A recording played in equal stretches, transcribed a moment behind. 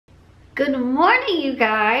Good morning, you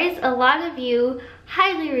guys. A lot of you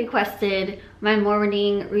highly requested my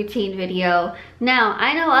morning routine video. Now,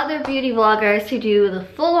 I know other beauty vloggers who do the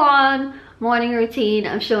full-on morning routine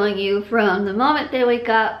of showing you from the moment they wake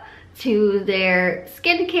up to their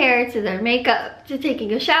skincare, to their makeup, to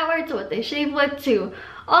taking a shower, to what they shave with, to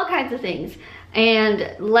all kinds of things.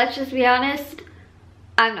 And let's just be honest,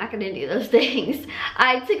 I'm not gonna do those things.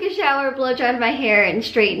 I took a shower, blow dried my hair, and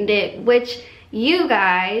straightened it, which you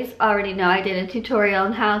guys already know. I did a tutorial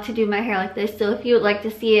on how to do my hair like this, so if you would like to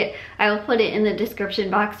see it, I will put it in the description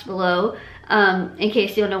box below in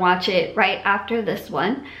case you want to watch it right after this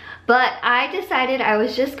one. But I decided I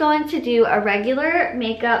was just going to do a regular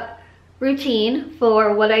makeup routine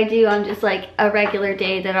for what I do on just like a regular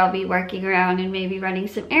day that I'll be working around and maybe running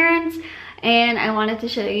some errands. And I wanted to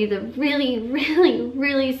show you the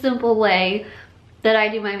really simple way that I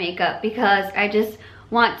do my makeup, because I just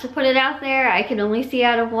want to put it out there. I can only see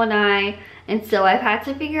out of one eye, and so I've had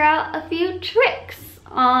to figure out a few tricks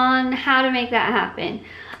on how to make that happen.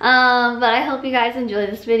 But I hope you guys enjoy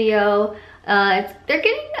this video. They're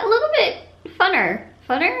getting a little bit funner.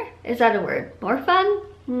 Funner? Is that a word? More fun?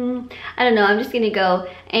 I don't know. I'm just gonna go,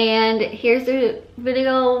 and here's the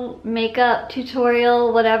video makeup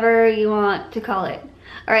tutorial, whatever you want to call it.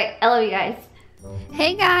 All right, I love you guys.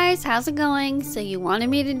 Hey guys, how's it going? So you wanted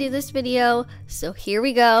me to do this video, so here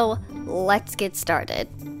we go. Let's get started.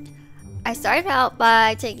 I started out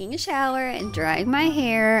by taking a shower and drying my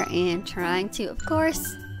hair and trying to, of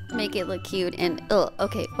course, make it look cute. And oh,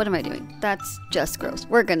 okay, what am I doing? That's just gross.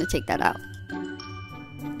 We're gonna take that out.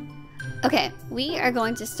 Okay, we are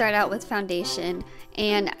going to start out with foundation,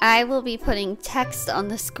 and I will be putting text on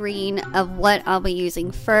the screen of what I'll be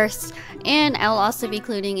using first, and I'll also be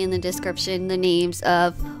including in the description the names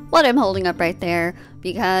of what I'm holding up right there,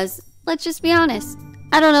 because let's just be honest,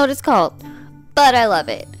 I don't know what it's called, but I love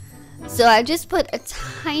it. So I just put a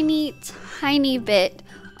tiny bit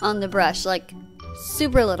on the brush, like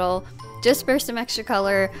super little, just for some extra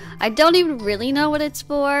color. I don't even really know what it's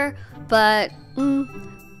for, but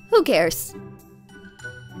who cares?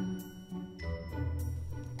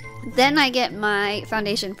 Then I get my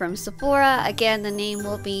foundation from Sephora. Again, the name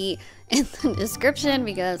will be in the description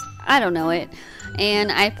because I don't know it.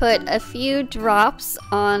 And I put a few drops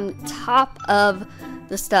on top of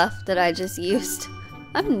the stuff that I just used.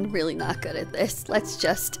 I'm really not good at this. Let's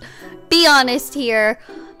just be honest here.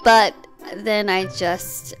 But then I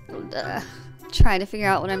just try to figure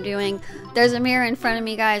out what I'm doing. There's a mirror in front of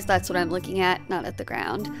me, guys. That's what I'm looking at, not at the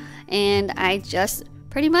ground. And I just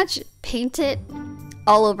pretty much paint it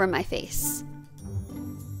all over my face.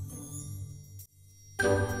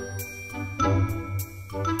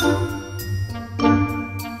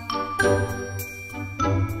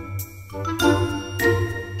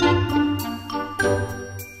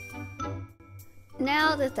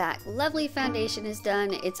 Now that that lovely foundation is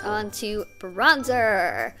done, it's on to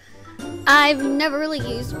bronzer. I've never really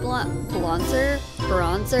used bronzer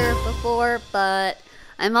before, but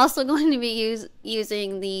I'm also going to be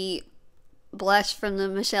using the blush from the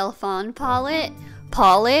Michelle Phan palette,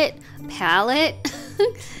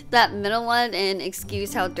 that middle one, and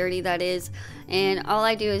excuse how dirty that is. And all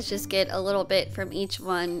I do is just get a little bit from each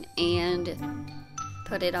one and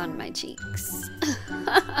put it on my cheeks.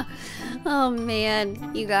 Oh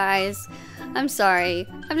man, you guys, I'm sorry.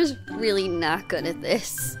 I'm just really not good at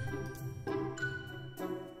this.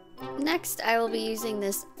 Next, I will be using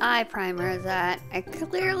this eye primer that I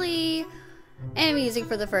clearly am using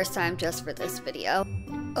for the first time just for this video.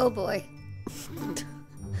 Oh boy.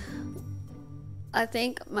 I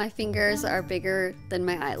think my fingers are bigger than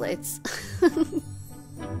my eyelids.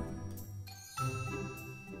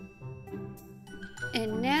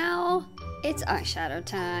 And now it's eyeshadow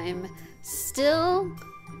time. Still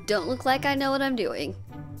don't look like I know what I'm doing.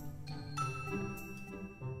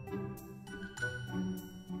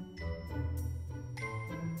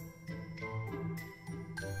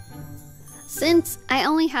 Since I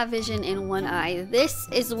only have vision in one eye, this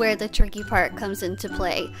is where the tricky part comes into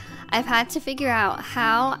play. I've had to figure out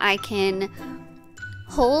how I can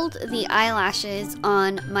hold the eyelashes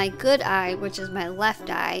on my good eye, which is my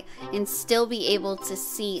left eye, and still be able to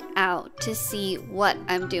see out, to see what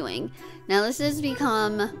I'm doing. Now this has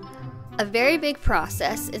become a very big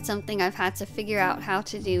process. It's something I've had to figure out how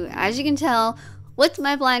to do. As you can tell, with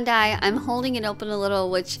my blind eye, I'm holding it open a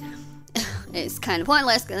little, which is kind of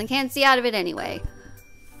pointless because I can't see out of it anyway.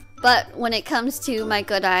 But when it comes to my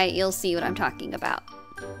good eye, you'll see what I'm talking about.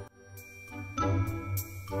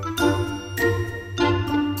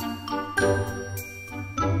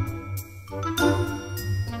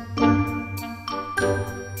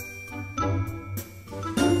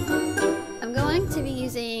 going to be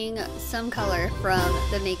using some color from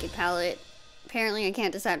the Naked palette. Apparently I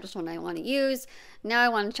can't decide which one I want to use. Now I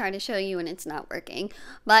want to try to show you and it's not working.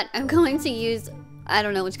 But I'm going to use, I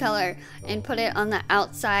don't know which color, and put it on the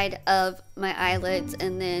outside of my eyelids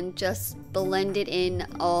and then just blend it in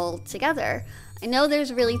all together. I know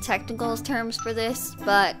there's really technical terms for this,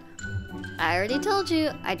 but I already told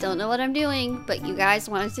you I don't know what I'm doing, but you guys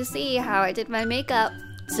wanted to see how I did my makeup,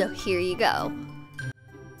 so here you go.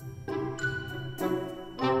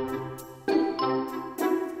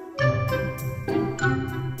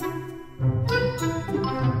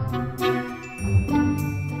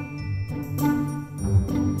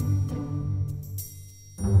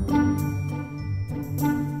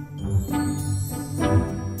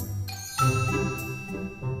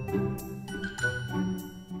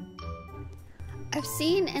 I've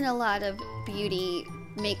seen in a lot of beauty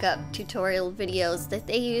makeup tutorial videos that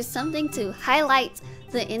they use something to highlight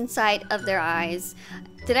the inside of their eyes.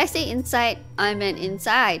 Did I say inside? I meant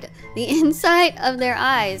inside. The inside of their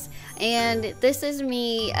eyes. And this is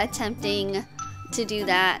me attempting to do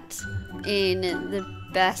that in the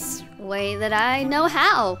best way that I know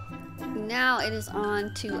how. Now it is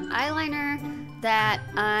on to eyeliner that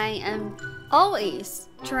I am always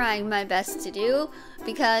trying my best to do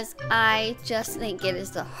because I just think it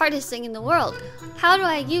is the hardest thing in the world. How do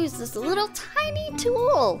I use this little tiny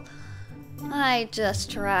tool? I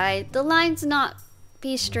just tried. The lines not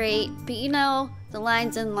be straight, but you know, the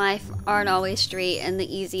lines in life aren't always straight and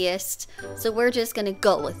the easiest, so we're just gonna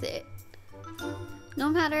go with it. No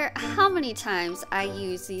matter how many times I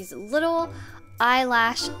use these little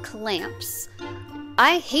eyelash clamps,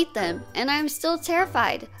 I hate them and I'm still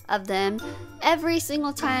terrified of them every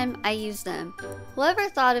single time I use them. Whoever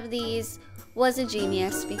thought of these was a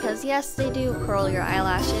genius because yes, they do curl your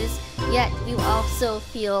eyelashes, yet you also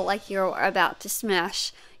feel like you're about to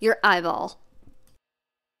smash your eyeball.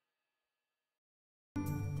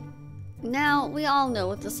 Now, we all know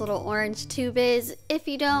what this little orange tube is. If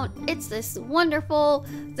you don't, it's this wonderful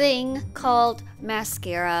thing called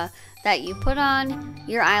mascara that you put on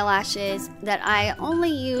your eyelashes that I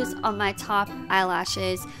only use on my top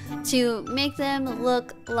eyelashes to make them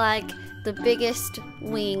look like the biggest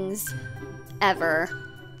wings ever.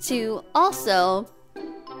 To also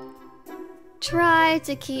try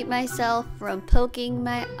to keep myself from poking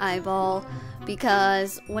my eyeball,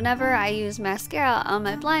 because whenever I use mascara on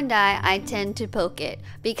my blind eye, I tend to poke it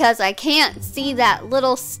because I can't see that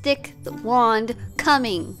little stick wand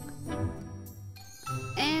coming.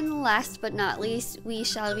 And last but not least, we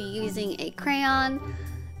shall be using a crayon.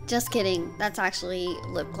 Just kidding, that's actually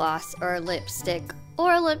lip gloss or lipstick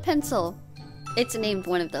or a lip pencil. It's named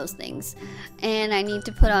one of those things. And I need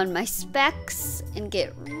to put on my specs and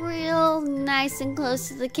get real nice and close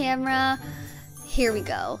to the camera. Here we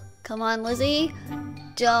go. Come on, Lizzie.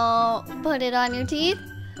 Don't put it on your teeth.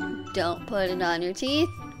 Don't put it on your teeth.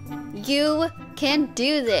 You can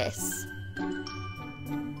do this.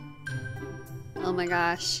 Oh my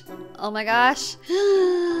gosh. Oh my gosh.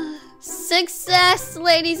 Success,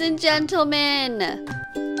 ladies and gentlemen.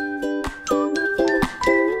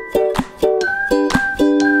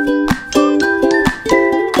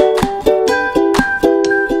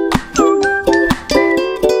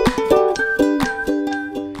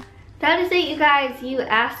 Guys, you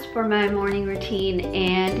asked for my morning routine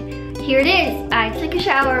and here it is. I took a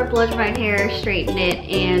shower, blow dried my hair, straightened it,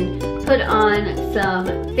 and put on some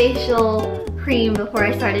facial cream before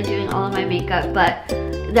I started doing all of my makeup, but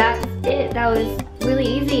that's it. That was really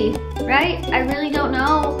easy, right? I really don't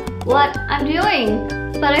know what I'm doing,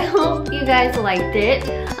 but I hope you guys liked it.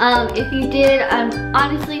 If you did, I'm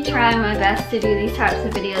honestly trying my best to do these types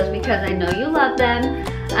of videos because I know you love them.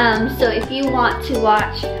 So if you want to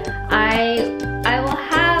watch, I will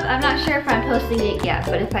have, I'm not sure if I'm posting it yet,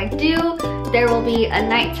 but if I do, there will be a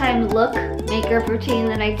nighttime look makeup routine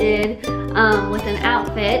that I did with an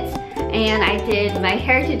outfit, and I did my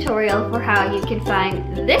hair tutorial for how you can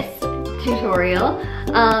find this tutorial,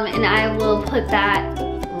 and I will put that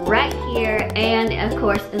right here and of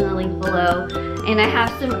course in the link below. And I have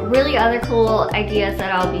some really other cool ideas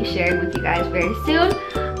that I'll be sharing with you guys very soon.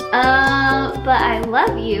 But I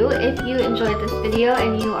love you. If you enjoyed this video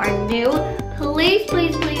and you are new, please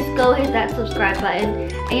go hit that subscribe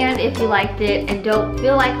button. And if you liked it and don't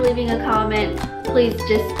feel like leaving a comment, please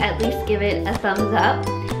just at least give it a thumbs up.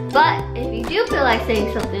 But if you do feel like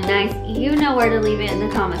saying something nice, you know where to leave it in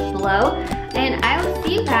the comments below. And I will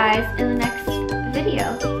see you guys in the next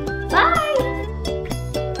video.